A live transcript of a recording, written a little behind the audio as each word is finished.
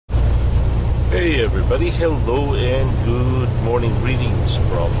Hey everybody, hello and good morning, greetings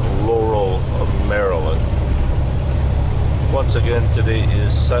from Laurel, Maryland. Once again, today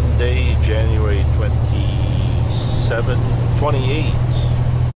is Sunday, January 28,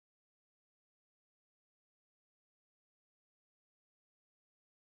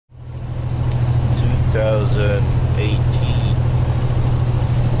 2018.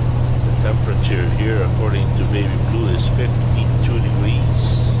 The temperature here, according to Baby Blue, is 52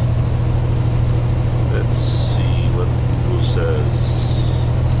 degrees. Let's see what Blue says.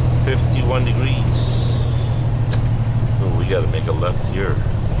 51 degrees. Oh, we gotta make a left here.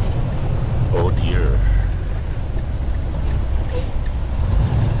 Oh dear.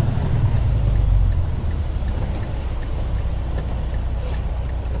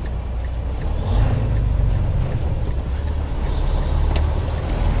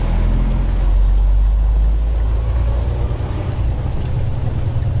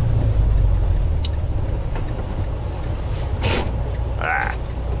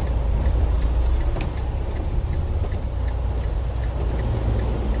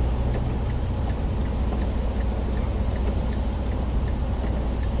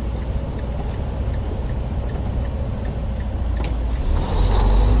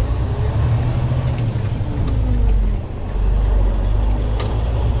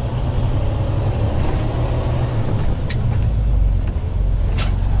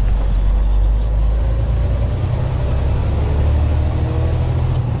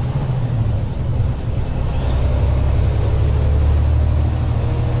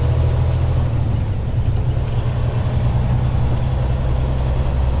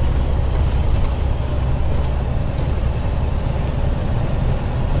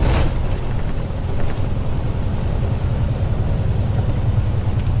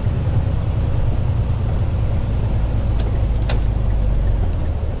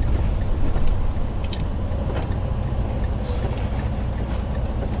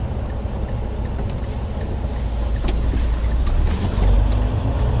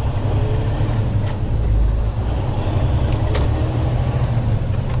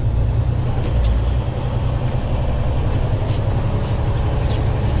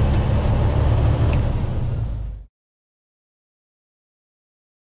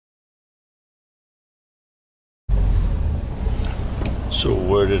 So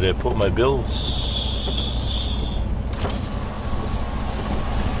where did I put my bills?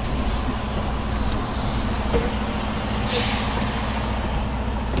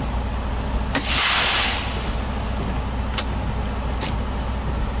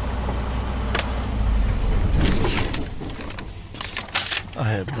 I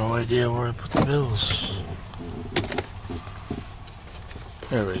have no idea where I put the bills.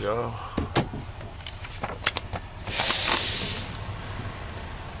 There we go.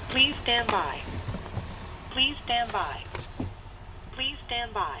 Please stand by. Please stand by. Please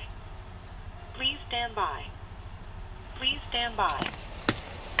stand by. Please stand by. Please stand by.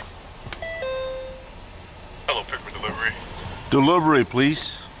 Hello, pick for delivery. Delivery,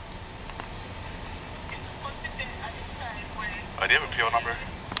 please. Do you have a PO number?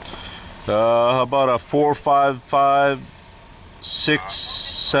 How about a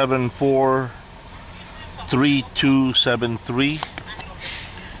 455-674-3273?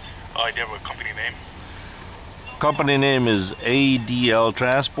 Do you have a company name? Company name is ADL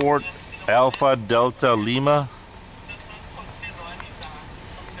Transport, Alpha Delta Lima.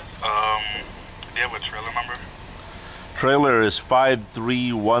 Do you have a trailer number? Trailer is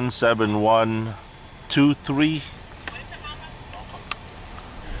 5317123.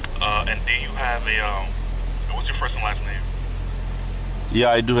 And do you have a, what's your first and last name?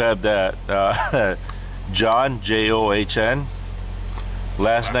 Yeah, I do have that. John, John.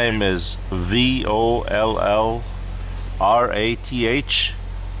 Last name is Vollrath. Alright, have you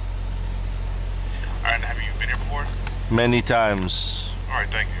been here before? Many times. Alright,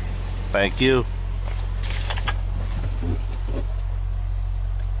 thank you. Thank you.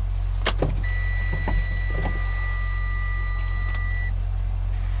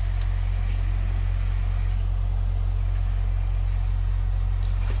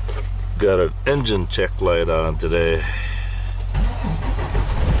 Got an engine check light on today.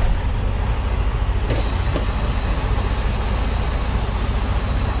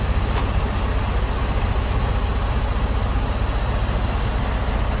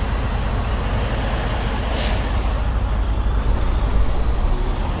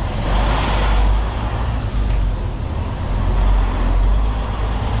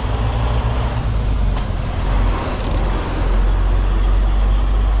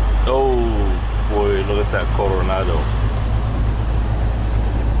 that Coronado.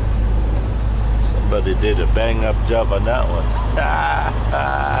 somebody did a bang up job on that one.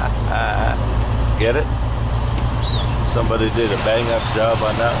 Get it? Somebody did a bang up job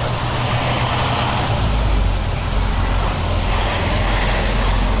on that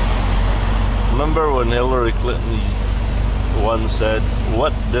one. Remember when Hillary Clinton once said,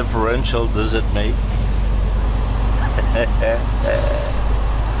 "What differential does it make?"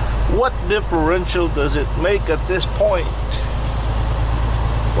 What differential does it make at this point?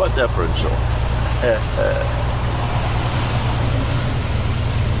 What differential?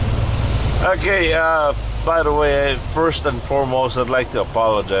 Okay, by the way, first and foremost, I'd like to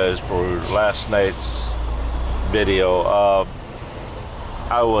apologize for last night's video.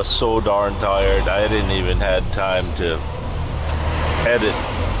 I was so darn tired, I didn't even had time to edit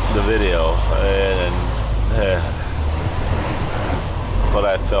the video, but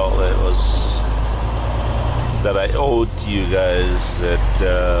I felt it was that I owed to you guys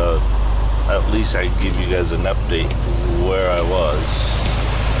that at least I give you guys an update where I was.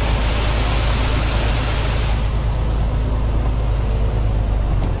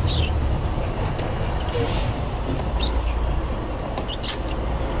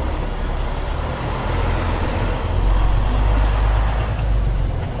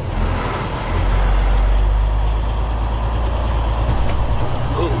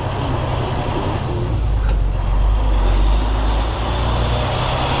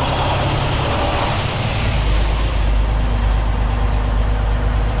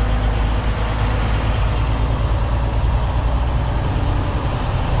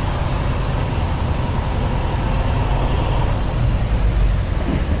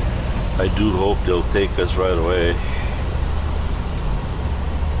 I do hope they'll take us right away.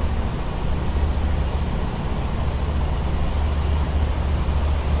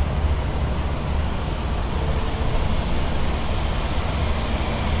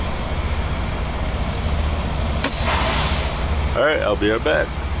 Alright, I'll be right back.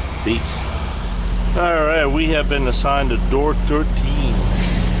 Peace. Alright, we have been assigned to door 13.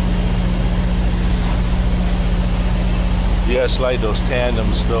 You guys like those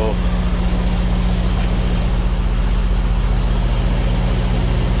tandems though.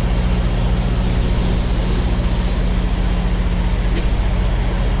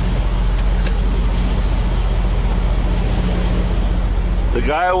 The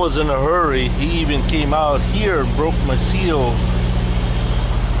guy was in a hurry. He even came out here and broke my seal.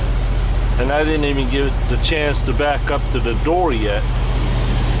 And I didn't even give it the chance to back up to the door yet.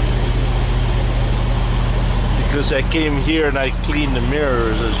 Because I came here and I cleaned the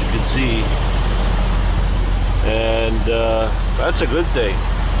mirrors, as you can see. And that's a good thing.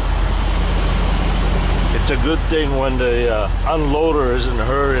 It's a good thing when the unloader is in a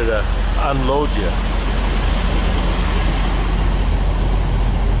hurry to unload you.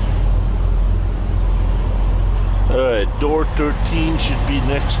 Alright, door 13 should be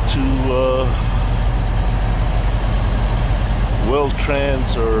next to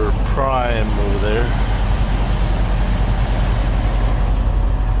Wiltrans or Prime over there.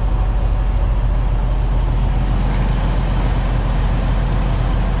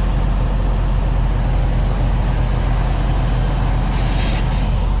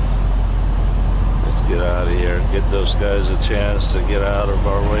 Let's get out of here and get those guys a chance to get out of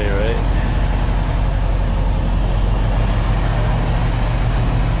our way, right?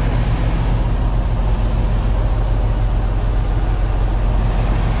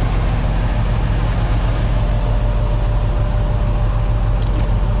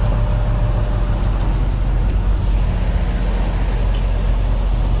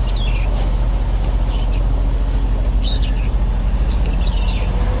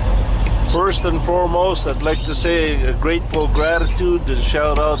 First and foremost, I'd like to say a grateful gratitude and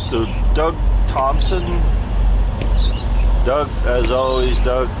shout out to Doug Thompson. Doug, as always,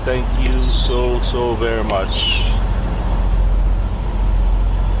 Doug, thank you so very much.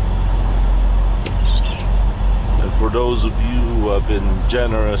 And for those of you who have been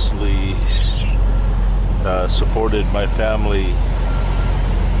generously supported my family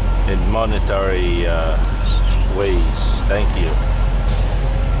in monetary ways, thank you.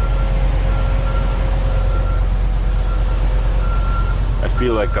 I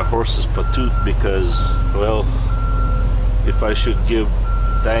feel like a horse's patoot because, well, if I should give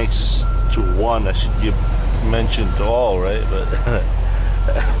thanks to one, I should give mention to all, right? But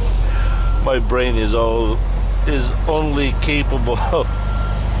my brain is only capable of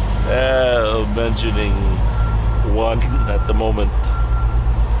mentioning one at the moment.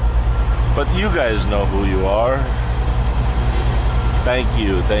 But you guys know who you are. Thank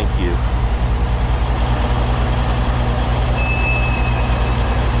you, thank you.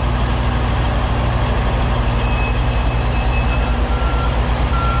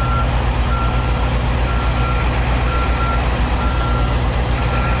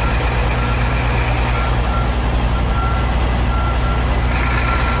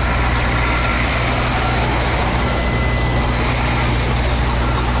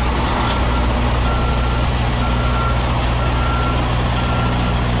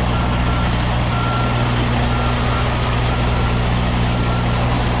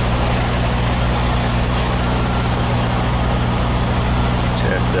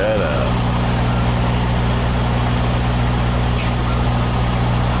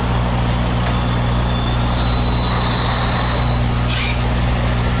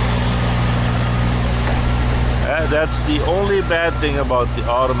 that's the only bad thing about the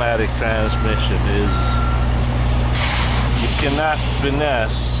automatic transmission is you cannot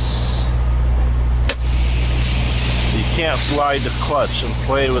finesse. You can't slide the clutch and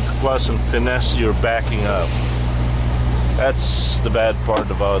play with the clutch and finesse your backing up. That's the bad part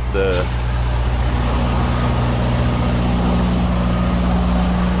about the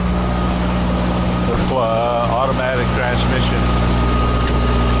automatic transmission.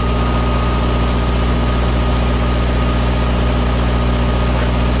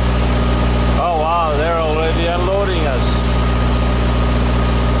 Oh wow, they're already unloading us.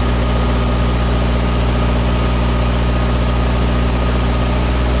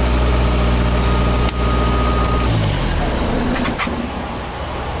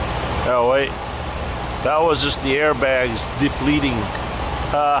 Oh wait, that was just the airbags depleting.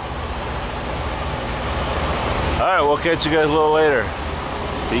 Alright, we'll catch you guys a little later.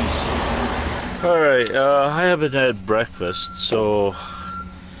 Peace. Alright, I haven't had breakfast, so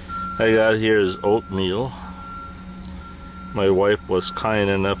I got here is oatmeal. My wife was kind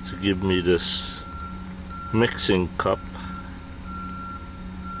enough to give me this mixing cup.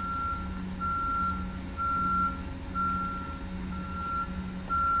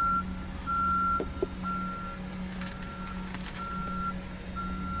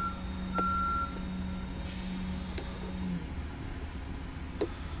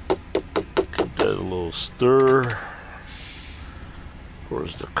 A little stir.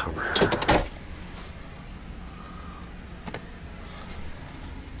 Where's the cover?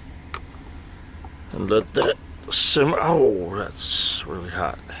 And let that simmer. Oh, that's really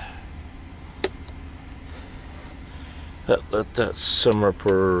hot. Let that simmer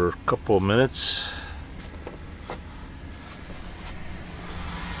for a couple of minutes.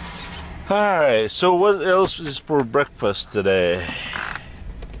 Alright, so what else is for breakfast today?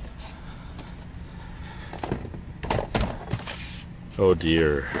 Oh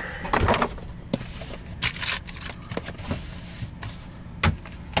dear.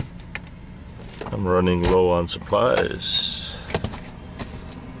 I'm running low on supplies.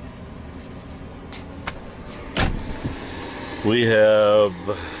 We have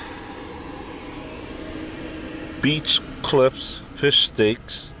beach clips fish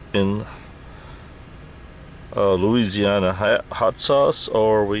steaks in Louisiana hot sauce,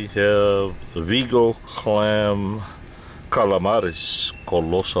 or we have Vigo clam calamaris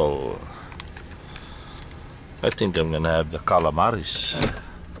colossal. I think I'm gonna have the calamaris.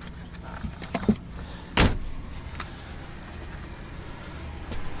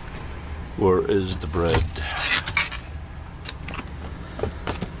 Where is the bread?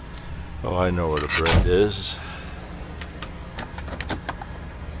 Oh, I know where the bread is.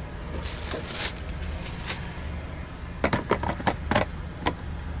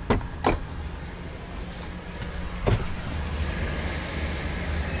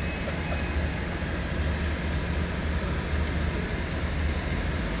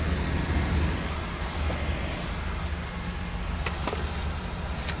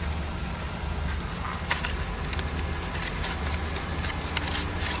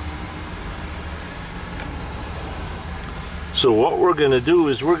 So what we're gonna do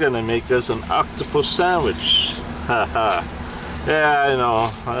is we're gonna make us an octopus sandwich. Haha. Yeah, I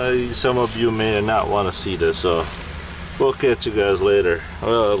know. Some of you may not want to see this, so we'll catch you guys later.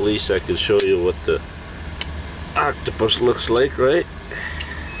 Well, at least I can show you what the octopus looks like, right?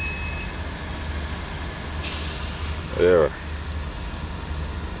 There.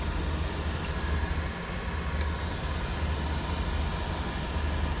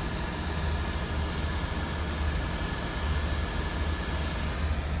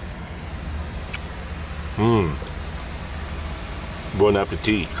 Bon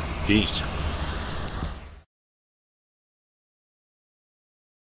appetit. Peace.